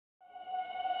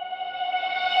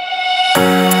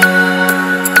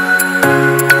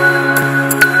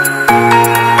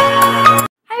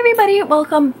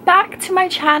Welcome back to my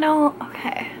channel.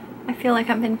 Okay, I feel like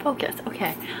I'm in focus.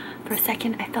 Okay, for a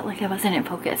second I felt like I wasn't in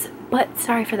focus, but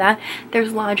sorry for that.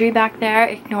 There's laundry back there,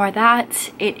 ignore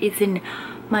that. It is in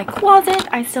my closet.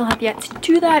 I still have yet to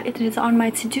do that. It is on my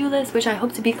to-do list, which I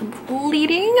hope to be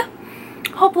completing.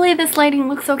 Hopefully this lighting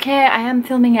looks okay. I am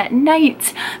filming at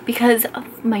night because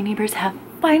my neighbors have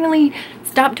finally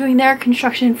stopped doing their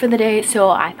construction for the day, so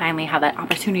I finally have that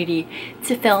opportunity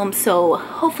to film. So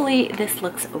hopefully this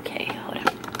looks okay. Hold on.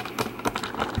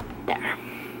 There.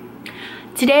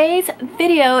 Today's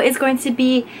video is going to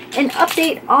be an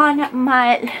update on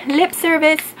my lip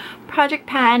service project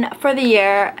pan for the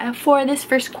year for this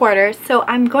first quarter. So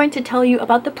I'm going to tell you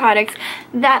about the products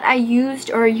that I used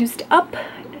or used up.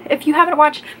 If you haven't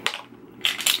watched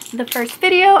the first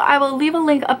video, I will leave a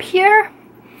link up here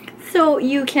so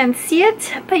you can see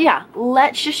it. But yeah,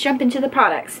 let's just jump into the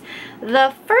products.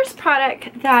 The first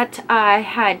product that I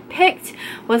had picked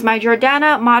was my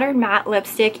Jordana Modern Matte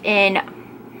Lipstick in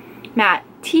Matte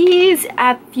Tease.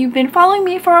 If you've been following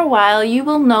me for a while, you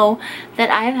will know that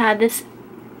I have had this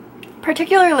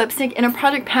particular lipstick in a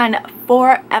project pan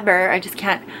forever. I just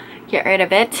can't get rid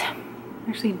of it. I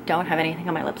actually don't have anything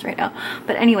on my lips right now,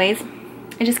 but anyways,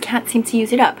 I just can't seem to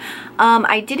use it up.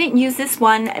 I didn't use this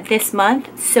one this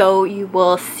month, so you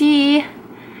will see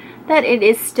that it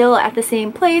is still at the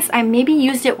same place. I maybe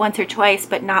used it once or twice,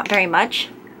 but not very much.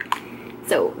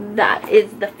 So that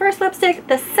is the first lipstick.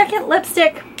 The second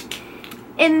lipstick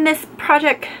in this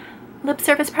lip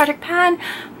service project pan,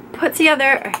 put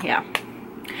together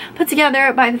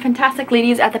by the fantastic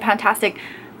ladies at the Pantastic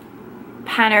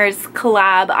Panners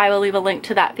collab. I will leave a link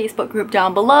to that Facebook group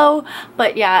down below.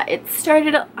 But yeah, I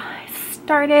started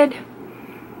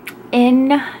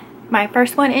in my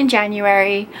first one in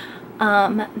January.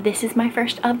 This is my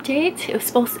first update.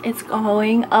 It's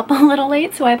going up a little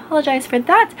late, so I apologize for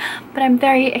that, but I'm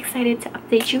very excited to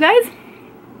update you guys.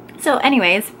 So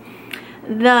anyways,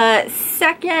 the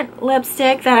second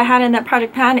lipstick that I had in that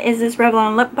project pan is this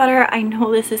Revlon lip butter. I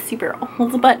know this is super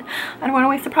old, but I don't want to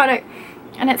waste the product,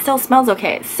 and it still smells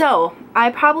okay. So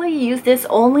I probably used this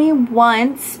only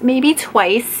once, maybe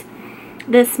twice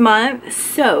this month,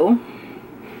 so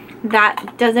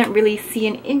that doesn't really see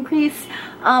an increase.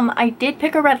 I did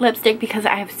pick a red lipstick because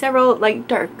I have several like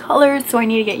dark colors, so I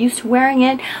need to get used to wearing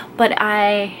it, but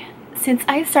since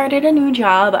I started a new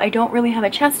job, I don't really have a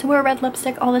chance to wear red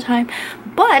lipstick all the time.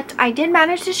 But I did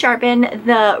manage to sharpen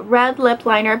the red lip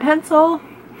liner pencil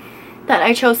that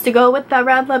I chose to go with the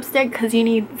red lipstick because you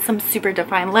need some super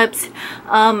defined lips.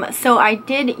 So I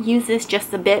did use this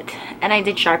just a bit and I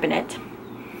did sharpen it.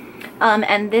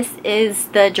 And this is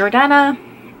the Jordana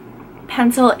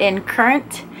pencil in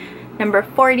Currant number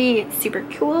 40. It's super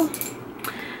cool.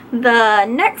 The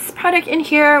next product in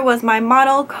here was my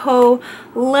ModelCo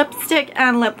lipstick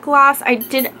and lip gloss. I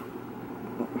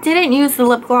didn't use the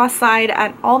lip gloss side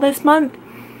at all this month,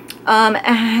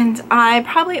 and I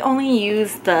probably only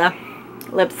used the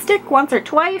lipstick once or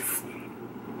twice,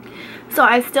 so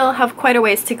I still have quite a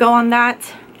ways to go on that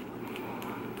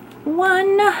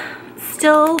one.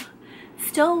 Still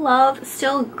love,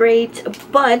 still great,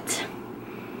 but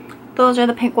those are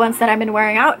the pink ones that I've been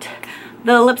wearing out.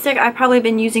 The lipstick I've probably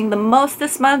been using the most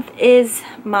this month is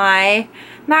my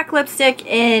MAC lipstick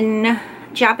in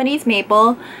Japanese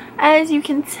Maple. As you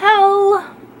can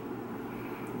tell,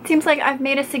 it seems like I've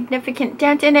made a significant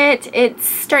dent in it. It's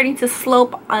starting to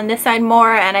slope on this side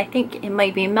more, and I think it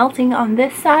might be melting on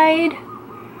this side.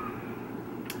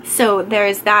 So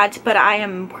there's that, but I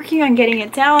am working on getting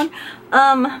it down.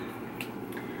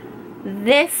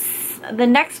 The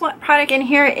next product in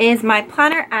here is my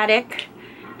Planner Addict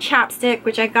Chapstick,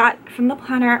 which I got from the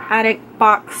Planner Addict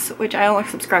Box, which I only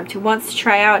subscribed to once to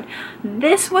try out.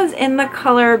 This was in the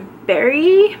color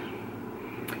Berry,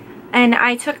 and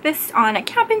I took this on a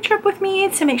camping trip with me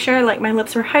to make sure like my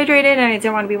lips were hydrated and I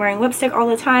didn't want to be wearing lipstick all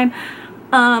the time.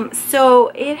 So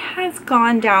it has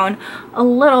gone down a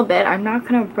little bit. I'm not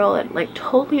gonna roll it like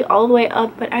totally all the way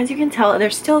up, but as you can tell,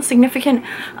 there's still a significant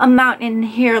amount in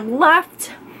here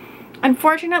left.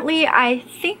 Unfortunately, I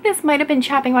think this might have been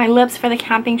chapping my lips for the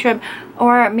camping trip,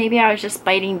 or maybe I was just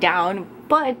biting down,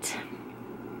 but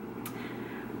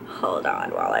hold on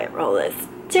while I roll this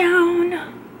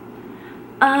down.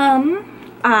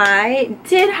 I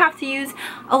did have to use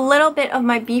a little bit of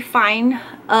my BEFINE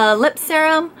Lip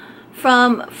Serum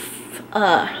from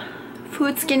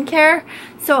Food Skincare,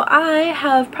 so I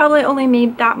have probably only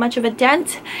made that much of a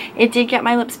dent. It did get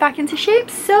my lips back into shape,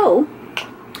 so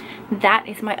that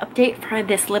is my update for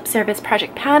this lip service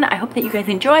project pan. I hope that you guys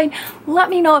enjoyed. Let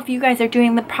me know if you guys are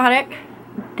doing this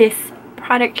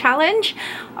product challenge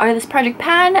or this project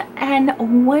pan,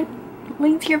 and what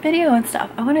links your video and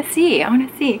stuff. I want to see.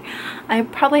 I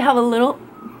probably have a little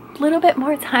bit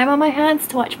more time on my hands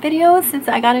to watch videos since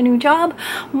I got a new job.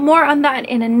 More on that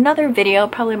in another video.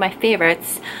 Probably my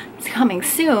favorites is coming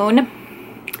soon.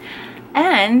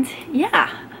 And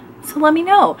yeah, so let me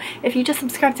know. If you just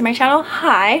subscribed to my channel,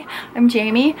 hi, I'm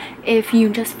Jamie. If you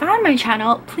just found my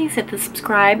channel, please hit the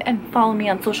subscribe and follow me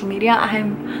on social media.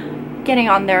 I'm getting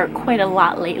on there quite a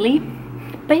lot lately.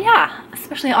 But yeah,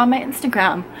 especially on my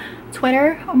Instagram.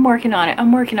 Twitter, I'm working on it.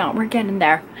 We're getting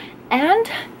there. And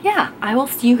yeah, I will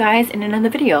see you guys in another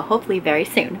video, hopefully very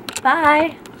soon.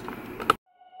 Bye!